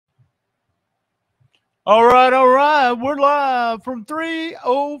All right. We're live from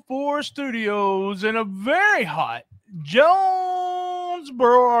 304 Studios in a very hot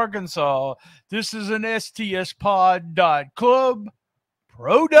Jonesboro, Arkansas. This is an STSpod.club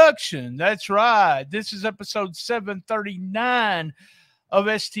production. That's right. This is episode 739 of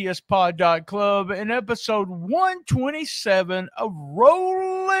STSpod.club and episode 127 of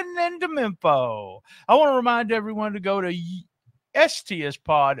Rollin Into Mempho. I want to remind everyone to go to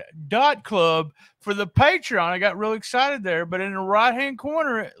STSpod.club for the Patreon. I got real excited there, but in the right-hand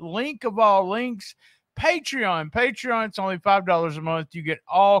corner, link of all links, Patreon. It's only $5 a month. You get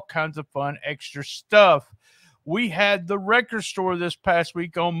all kinds of fun extra stuff. We had the record store this past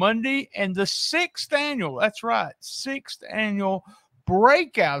week on Monday and the 6th annual, that's right, 6th annual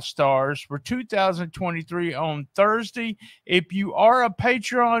Breakout Stars for 2023 on Thursday. If you are a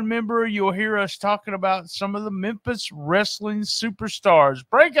Patreon member, you'll hear us talking about some of the Memphis wrestling superstars,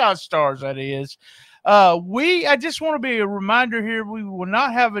 Breakout Stars, that is. I just want to be a reminder here, we will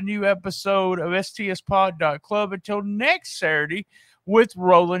not have a new episode of STSpod.club until next Saturday with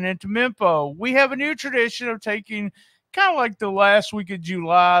Rollin Into Mempho. We have a new tradition of taking kind of like the last week of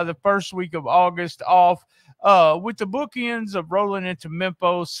July, the first week of August off, with the bookends of Rollin Into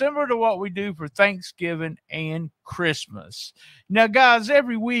Mempho, similar to what we do for Thanksgiving and Christmas. Now, guys,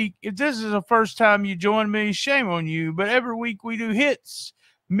 every week, if this is the first time you join me, shame on you, but every week we do hits,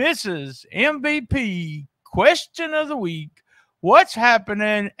 misses, MVP, question of the week, what's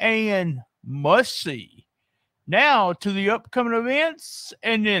happening, and must see. Now to the upcoming events,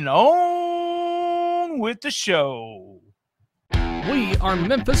 and then on with the show. We are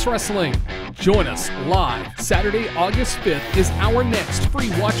Memphis Wrestling. Join us live Saturday, August 5th is our next free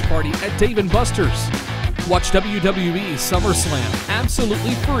watch party at Dave & Buster's. Watch WWE SummerSlam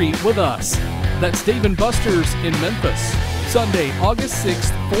absolutely free with us. That's Dave & Buster's in Memphis. Sunday, August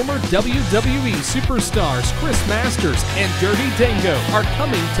 6th, former WWE superstars Chris Masters and Dirty Dango are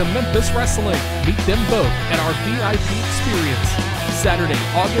coming to Memphis Wrestling. Meet them both at our VIP experience. Saturday,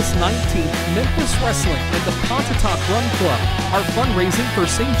 August 19th, Memphis Wrestling and the Pontotoc Run Club are fundraising for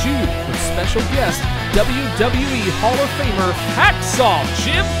St. Jude with special guest WWE Hall of Famer HACKSAW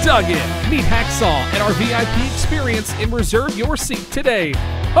Jim Duggan. Meet HACKSAW at our VIP experience and reserve your seat today.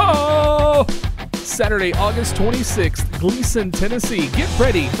 Oh! Saturday, August 26th, Gleason, Tennessee. Get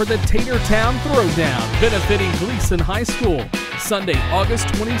ready for the TATER Town Throwdown, benefiting Gleason High School. Sunday, August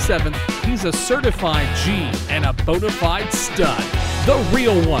 27th, he's a certified G and a bona fide stud. The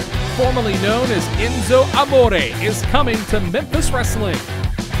real one, formerly known as ENZO AMORE, is coming to Memphis Wrestling.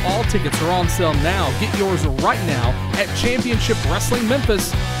 All tickets are on sale now. Get yours right now at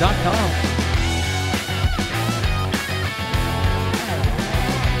championshipwrestlingmemphis.com.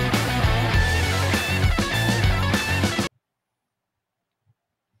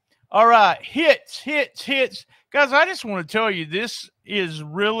 All right, hits. Guys, I just want to tell you, this is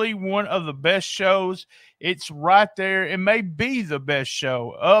really one of the best shows. It's right there. It may be the best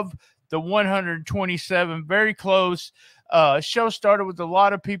show of the 127, very close. Show started with a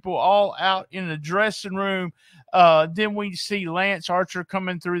lot of people all out in the dressing room. Then we see Lance Archer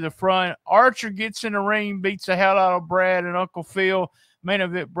coming through the front. Archer gets in the ring, beats the hell out of Brad and Uncle Phil, main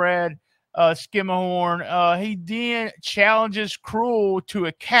event Brad. Skimmerhorn. He then challenges Cruel to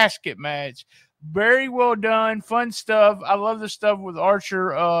a casket match. Very well done. Fun stuff. I love the stuff with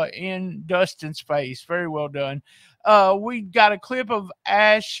Archer in Dustin's face. Very well done. We got a clip of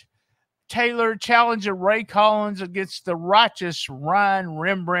Ash Taylor challenging Ray Collins against the righteous Ryan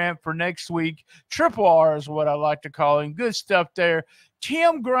Rembrandt for next week. Triple R is what I like to call him. Good stuff there.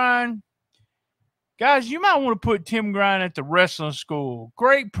 Tim Grind. Guys, you might want to put Tim Grind at the wrestling school.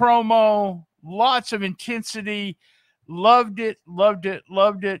 Great promo, lots of intensity. Loved it.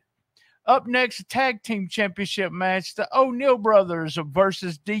 Up next, a tag team championship match. The O'Neal brothers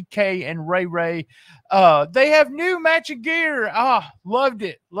versus DK and Ray Ray. They have new matching gear. Loved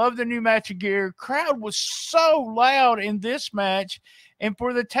it. Loved the new matching gear. Crowd was so loud in this match and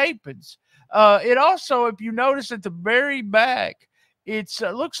for the tapings. It also, if you notice at the very back, it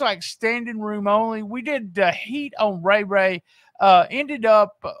looks like standing room only. We did the heat on Ray Ray. Ended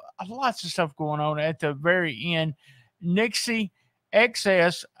up lots of stuff going on at the very end. Nixie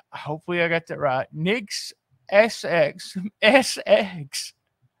XS. Hopefully I got that right. Nix SX.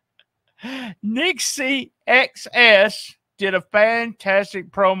 Nixie XS did a fantastic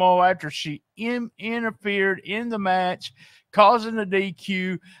promo after she interfered in the match, causing the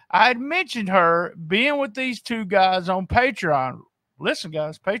DQ. I had mentioned her being with these two guys on Patreon. Listen,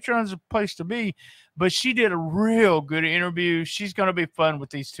 guys, Patreon's a place to be, but she did a real good interview. She's going to be fun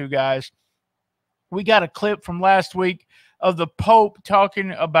with these two guys. We got a clip from last week of the Pope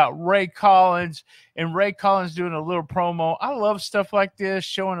talking about Ray Collins, and Ray Collins doing a little promo. I love stuff like this,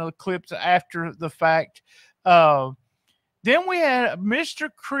 showing the clips after the fact. Then we had Mr.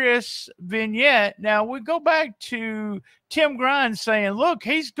 Chris vignette. Now we go back to Tim Grind saying, look,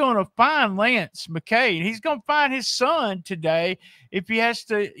 he's going to find Lance McCade. He's going to find his son today if he has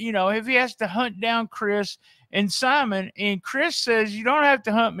to, if he has to hunt down Chris and Simon. And Chris says, you don't have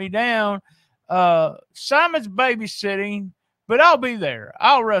to hunt me down. Simon's babysitting, but I'll be there.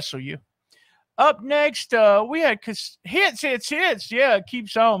 I'll wrestle you. Up next, we had hits. Yeah, it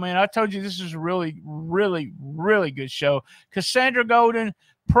keeps on, man. I told you this is a really, really, really good show. Cassandra Golden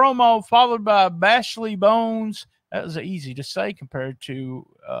promo followed by Bashley Bones. That was easy to say compared to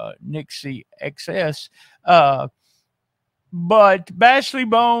Nixie XS. But Bashley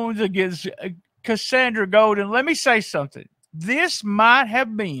Bones against Cassandra Golden. Let me say something. This might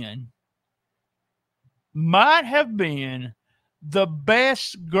have been the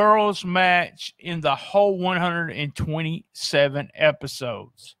best girls match in the whole 127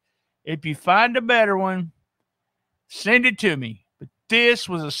 episodes. If you find a better one, send it to me. But this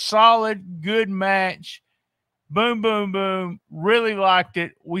was a solid, good match. Boom, boom, boom. Really liked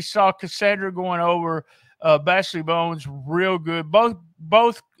it. We saw Cassandra going over Bashley Bones real good.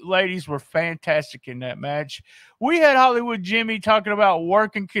 Both ladies were fantastic in that match. We had Hollywood Jimmy talking about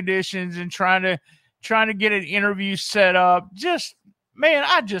working conditions and trying to get an interview set up. Man,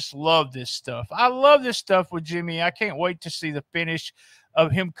 I just love this stuff. I love this stuff with Jimmy. I can't wait to see the finish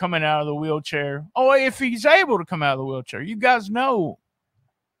of him coming out of the wheelchair. Oh, if he's able to come out of the wheelchair. You guys know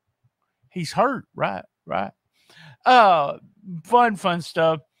he's hurt, right? Fun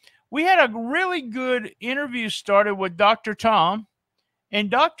stuff. We had a really good interview started with Dr. Tom,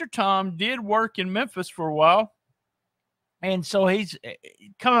 and Dr. Tom did work in Memphis for a while. And so he's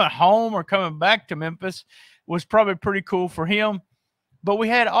coming home or coming back to Memphis was probably pretty cool for him. But we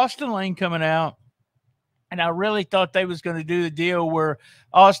had Austin Lane coming out, and I really thought they was going to do the deal where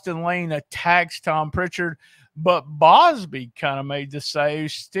Austin Lane attacks Tom Pritchard, but Bosby kind of made the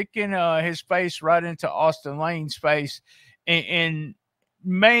save, sticking his face right into Austin Lane's face. And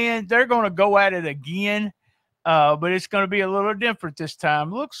man, they're going to go at it again, but it's going to be a little different this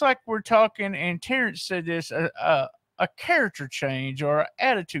time. Looks like we're talking, and Terrence said this, a character change or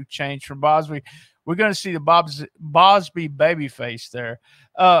attitude change from Bosby. We're going to see the Bosby babyface there.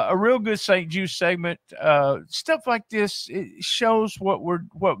 A real good St. Jude segment. Stuff like this, it shows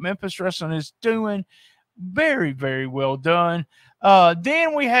what Memphis Wrestling is doing. Very, very well done.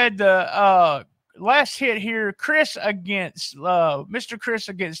 Then we had the last hit here, Chris against Mr. Chris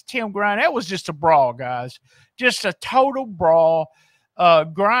against Tim Grind. That was just a brawl, guys. Just a total brawl.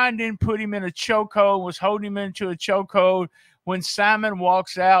 Grind didn't put him in a chokehold, was holding him into a chokehold. When Simon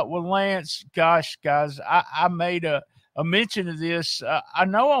walks out with Lance, gosh, guys, I made a mention of this. I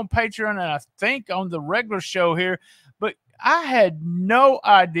know on Patreon and I think on the regular show here, but I had no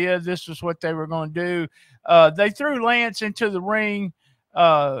idea this was what they were going to do. They threw Lance into the ring.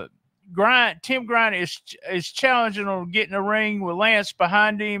 Tim Grind is challenging on getting a ring with Lance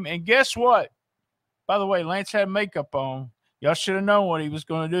behind him. And guess what? By the way, Lance had makeup on. Y'all should have known what he was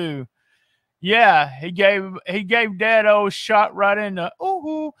going to do. Yeah, he gave Dado a shot right in the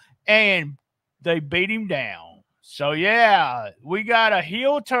ooh, and they beat him down. So yeah, we got a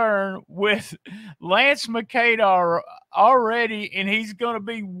heel turn with Lance McCade already, and he's going to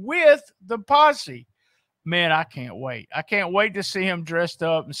be with the posse. Man, I can't wait. I can't wait to see him dressed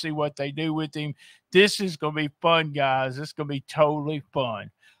up and see what they do with him. This is going to be fun, guys. It's going to be totally fun.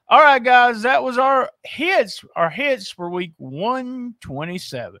 All right, guys, that was our hits for week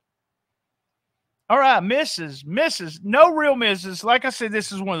 127. All right, misses, no real misses. Like I said,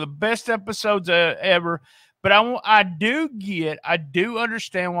 this is one of the best episodes ever. But I do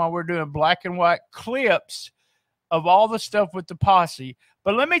understand why we're doing black and white clips of all the stuff with the posse.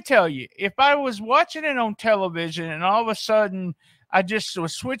 But let me tell you, if I was watching it on television and all of a sudden I just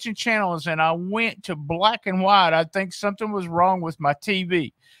was switching channels and I went to black and white, I think something was wrong with my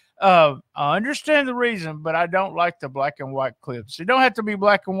TV. I understand the reason, but I don't like the black and white clips. You don't have to be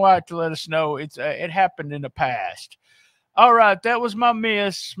black and white to let us know it happened in the past. All right, that was my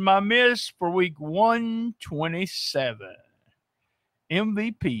miss for week 127.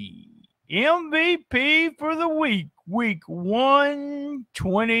 MVP for the week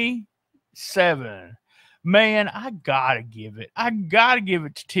 127. Man, I gotta give it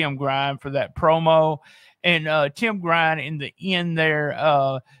to Tim Grind for that promo. And Tim Grind in the end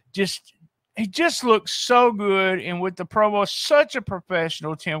there, he just looks so good. And with the promo, such a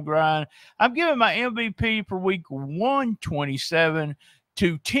professional, Tim Grind. I'm giving my MVP for week 127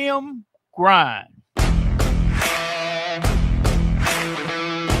 to Tim Grind.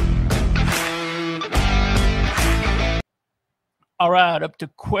 All right, up to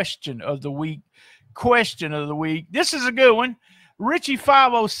question of the week. Question of the week. This is a good one.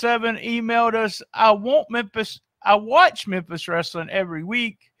 Richie507 emailed us. I watch Memphis wrestling every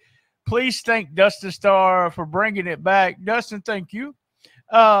week. Please thank Dustin Starr for bringing it back. Dustin, thank you.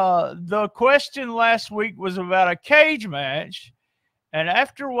 The question last week was about a cage match. And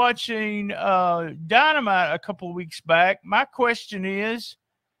after watching Dynamite a couple of weeks back, my question is,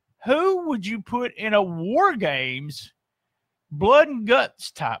 who would you put in a War Games blood and guts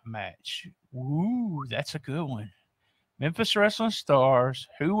type match? Ooh, that's a good one. Memphis Wrestling Stars.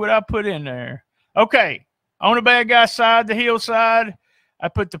 Who would I put in there? Okay, on the bad guy side, the heel side, I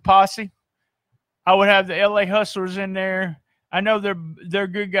put the Posse. I would have the LA Hustlers in there. I know they're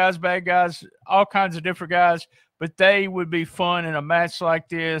good guys, bad guys, all kinds of different guys, but they would be fun in a match like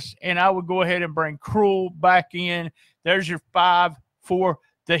this. And I would go ahead and bring Cruel back in. There's your 5 for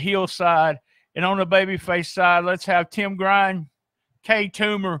the heel side. And on the babyface side, let's have Tim Grind, K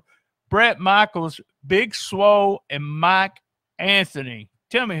Toomer, Brett Michaels, Big Swole, and Mike Anthony.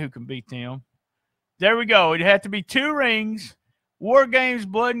 Tell me who can beat them. There we go. It'd have to be 2 rings, War Games,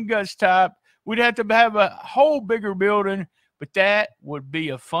 blood and guts type. We'd have to have a whole bigger building, but that would be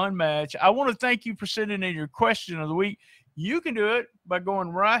a fun match. I want to thank you for sending in your question of the week. You can do it by going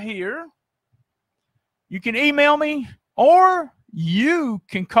right here. You can email me, or you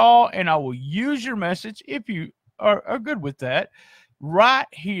can call, and I will use your message if you are good with that, right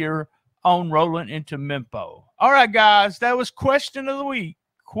here on Rollin Into Mempho. All right, guys, that was question of the week.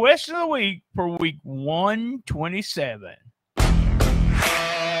 Question of the week for week 127.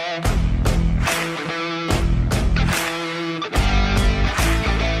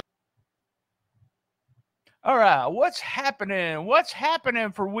 All right, what's happening? What's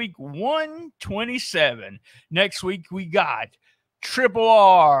happening for week 127? Next week, we got Triple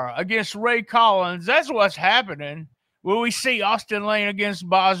R against Ray Collins. That's what's happening. Will we see Austin Lane against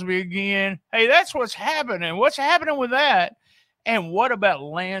Bosby again? Hey, that's what's happening. What's happening with that? And what about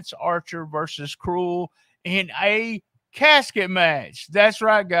Lance Archer versus Cruel in a casket match? That's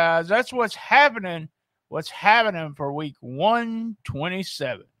right, guys. That's what's happening. What's happening for week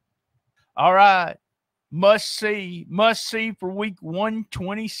 127. All right. Must see for week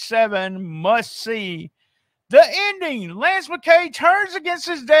 127. Must see. The ending. Lance McKay turns against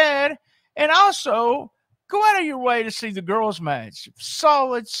his dad. And also, go out of your way to see the girls' match.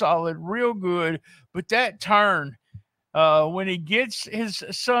 Solid, real good. But that turn, when he gets his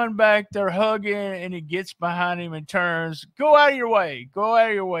son back, they're hugging, and he gets behind him and turns. Go out of your way. Go out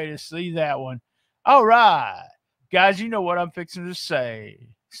of your way to see that one. All right. Guys, you know what I'm fixing to say.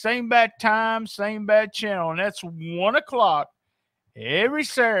 Same bad time, same bad channel, and that's 1 o'clock every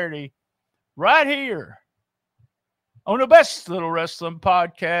Saturday right here on the best little wrestling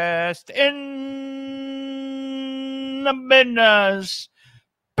podcast in the business.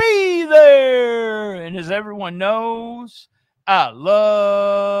 Be there. And as everyone knows, I love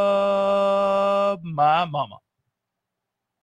my mama.